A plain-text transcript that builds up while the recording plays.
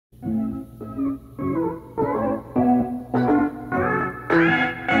Hello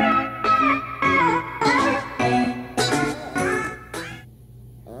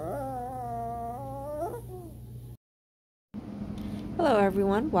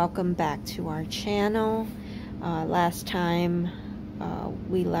everyone, welcome back to our channel. Last time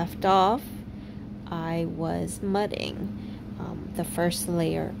we left off, I was mudding the first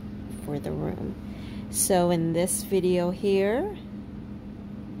layer for the room. So in this video here,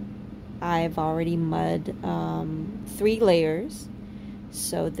 I've already mudded 3 layers.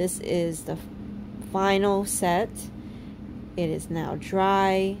 So this is the final set. It is now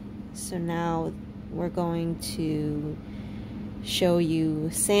dry. So now we're going to show you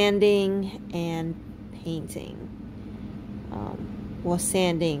sanding and painting. Well,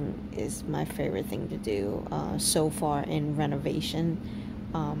 sanding is my favorite thing to do so far in renovation.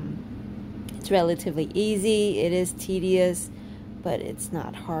 It's relatively easy. It is tedious, but it's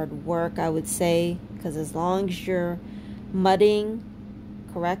not hard work, I would say, because as long as you're mudding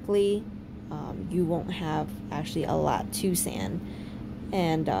correctly, you won't have actually a lot to sand,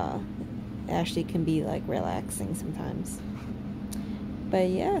 and it actually can be like relaxing sometimes. But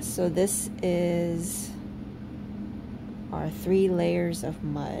yeah, so this is our 3 layers of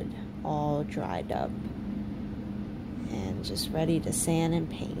mud, all dried up and just ready to sand and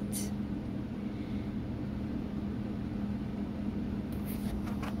paint.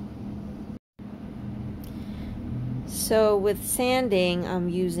 So with sanding, I'm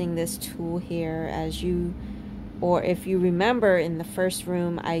using this tool here, or if you remember in the first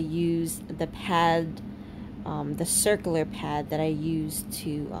room, I used the pad, the circular pad that I used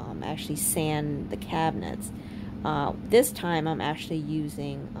to actually sand the cabinets. This time I'm actually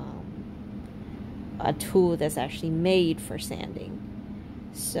using a tool that's actually made for sanding.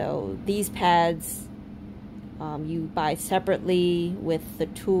 So these pads you buy separately with the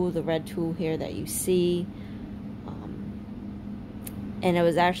tool, the red tool here that you see. And it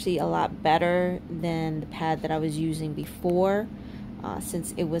was actually a lot better than the pad that I was using before,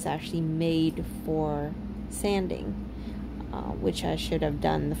 since it was actually made for sanding, which I should have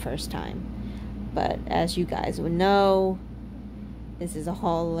done the first time. But as you guys would know, this is a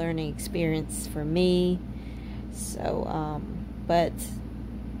whole learning experience for me. So, but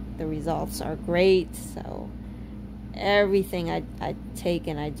the results are great. So everything I take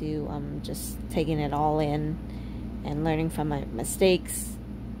and I do, I'm just taking it all in and learning from my mistakes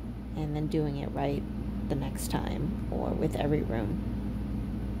and then doing it right the next time, or with every room.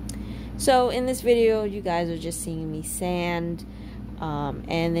 So in this video, you guys are just seeing me sand,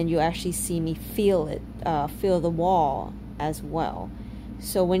 and then you actually see me feel the wall as well.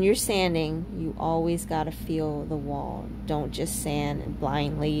 So when you're sanding, you always got to feel the wall. Don't just sand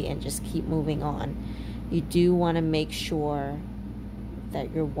blindly and just keep moving on. You do want to make sure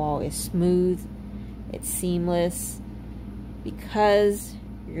that your wall is smooth, it's seamless, because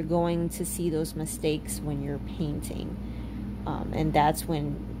you're going to see those mistakes when you're painting, and that's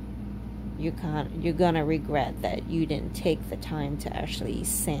when you're gonna regret that you didn't take the time to actually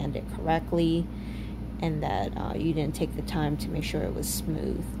sand it correctly, and that you didn't take the time to make sure it was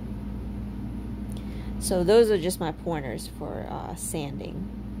smooth. So those are just my pointers for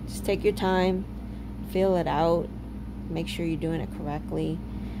sanding. Just take your time, feel it out, make sure you're doing it correctly.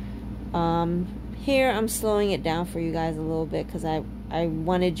 Here I'm slowing it down for you guys a little bit because I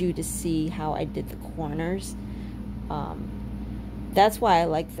wanted you to see how I did the corners. That's why I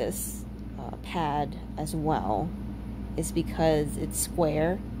like this pad as well, is because it's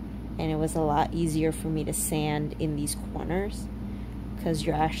square and it was a lot easier for me to sand in these corners because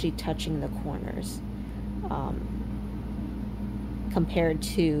you're actually touching the corners, compared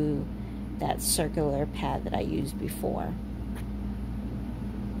to that circular pad that I used before.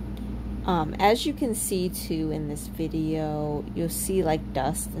 As you can see too in this video, you'll see like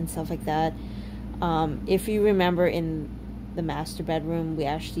dust and stuff like that. If you remember in the master bedroom, we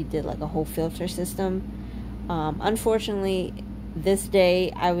actually did like a whole filter system. Unfortunately, this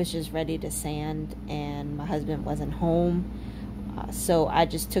day I was just ready to sand and my husband wasn't home, so I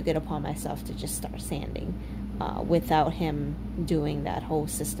just took it upon myself to just start sanding without him doing that whole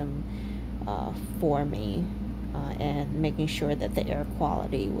system for me, and making sure that the air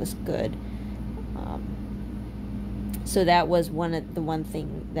quality was good. So that was one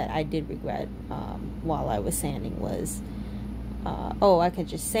thing that I did regret while I was sanding was, oh, I could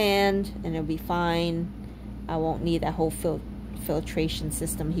just sand and it'll be fine. I won't need that whole filtration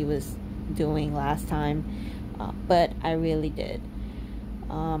system he was doing last time, but I really did.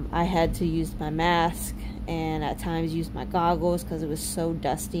 I had to use my mask and at times use my goggles because it was so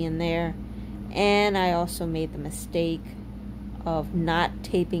dusty in there. And I also made the mistake of not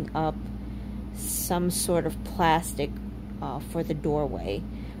taping up some sort of plastic for the doorway,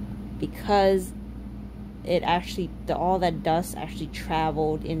 because it actually, all that dust actually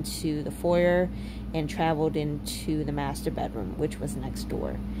traveled into the foyer and traveled into the master bedroom, which was next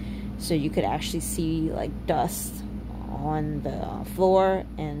door. So you could actually see like dust on the floor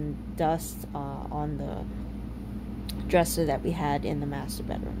and dust on the dresser that we had in the master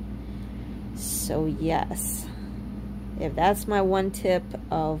bedroom. So yes, if that's my one tip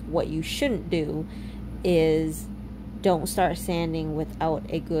of what you shouldn't do, is don't start sanding without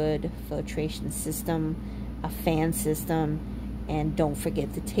a good filtration system, a fan system, and don't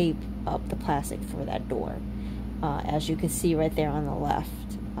forget to tape up the plastic for that door. As you can see right there on the left,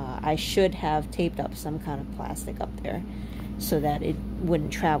 I should have taped up some kind of plastic up there so that it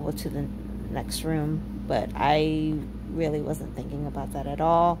wouldn't travel to the next room, but I really wasn't thinking about that at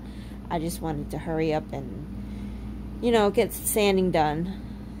all. I just wanted to hurry up and, you know, get sanding done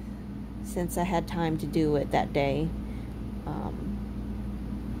since I had time to do it that day.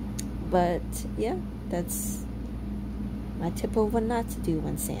 But yeah, that's my tip of what not to do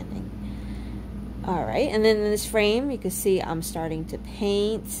when sanding. Alright, and then in this frame you can see I'm starting to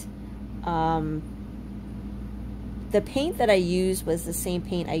paint. The paint that I used was the same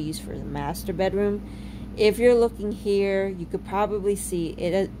paint I used for the master bedroom. If you're looking here, you could probably see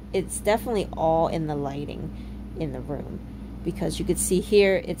it. It's definitely all in the lighting in the room, because you could see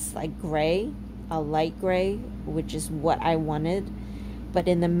here it's like gray, a light gray, which is what I wanted. But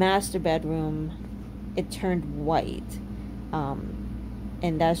in the master bedroom, it turned white,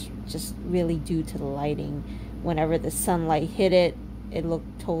 and that's just really due to the lighting. Whenever the sunlight hit it, it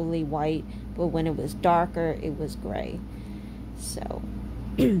looked totally white, but when it was darker, it was gray. So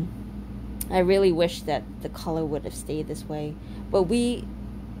I really wish that the color would have stayed this way, but we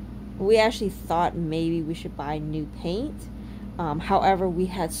actually thought maybe we should buy new paint. However, we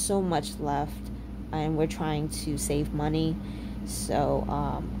had so much left and we're trying to save money, so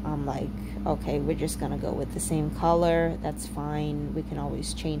I'm like, okay, we're just gonna go with the same color. That's fine, we can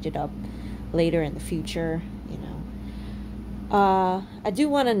always change it up later in the future, you know. I do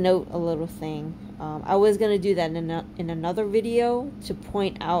want to note a little thing. I was gonna do that in another video, to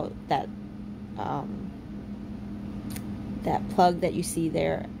point out that that plug that you see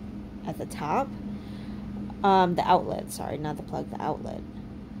there at the top, the outlet, sorry, not the plug, the outlet.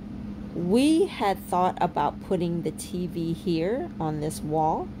 We had thought about putting the TV here on this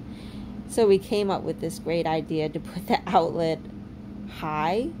wall, so we came up with this great idea to put the outlet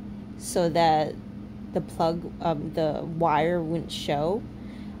high so that the plug, the wire wouldn't show.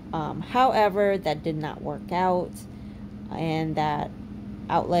 However, that did not work out, and that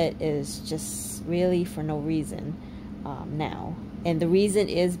outlet is just really for no reason now. And the reason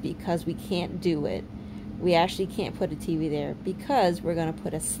is because we can't do it. We actually can't put a TV there because we're going to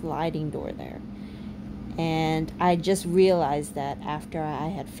put a sliding door there. And I just realized that after I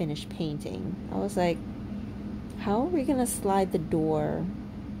had finished painting. I was like, how are we going to slide the door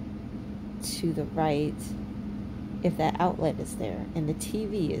to the right if that outlet is there and the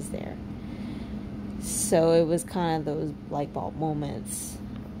TV is there? So it was kind of those light bulb moments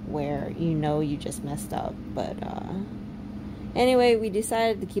where you know you just messed up. But anyway, we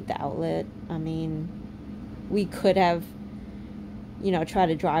decided to keep the outlet. I mean, we could have, you know, try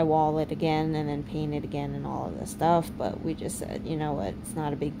to drywall it again and then paint it again and all of this stuff, but we just said, you know what, it's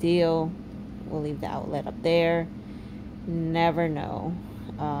not a big deal. We'll leave the outlet up there. Never know.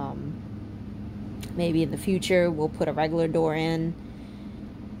 Maybe in the future we'll put a regular door in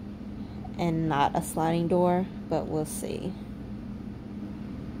and not a sliding door, but we'll see.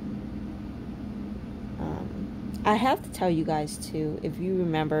 I have to tell you guys too, if you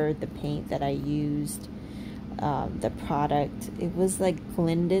remember the paint that I used, the product, it was like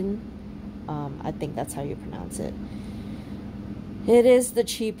Glendon, I think that's how you pronounce it. It is the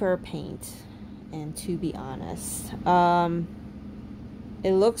cheaper paint, and to be honest,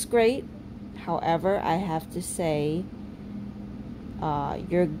 it looks great. However, I have to say,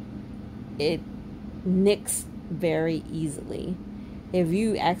 it nicks very easily. If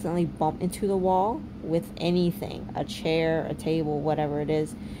you accidentally bump into the wall with anything, a chair, a table, whatever it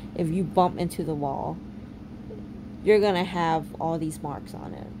is, if you bump into the wall, you're gonna have all these marks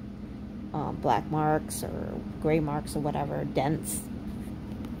on it, black marks or gray marks or whatever, dents.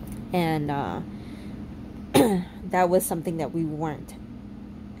 And that was something that we weren't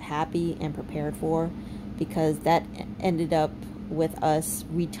happy and prepared for, because that ended up with us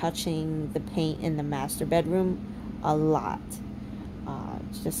retouching the paint in the master bedroom a lot.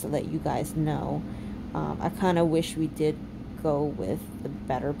 Just to let you guys know, I kind of wish we did go with the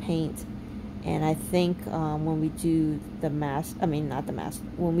better paint, And I think when we do the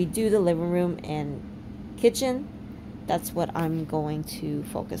when we do the living room and kitchen, that's what I'm going to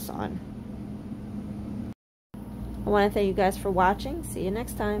focus on. I want to thank you guys for watching. See you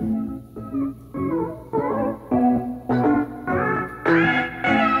next time.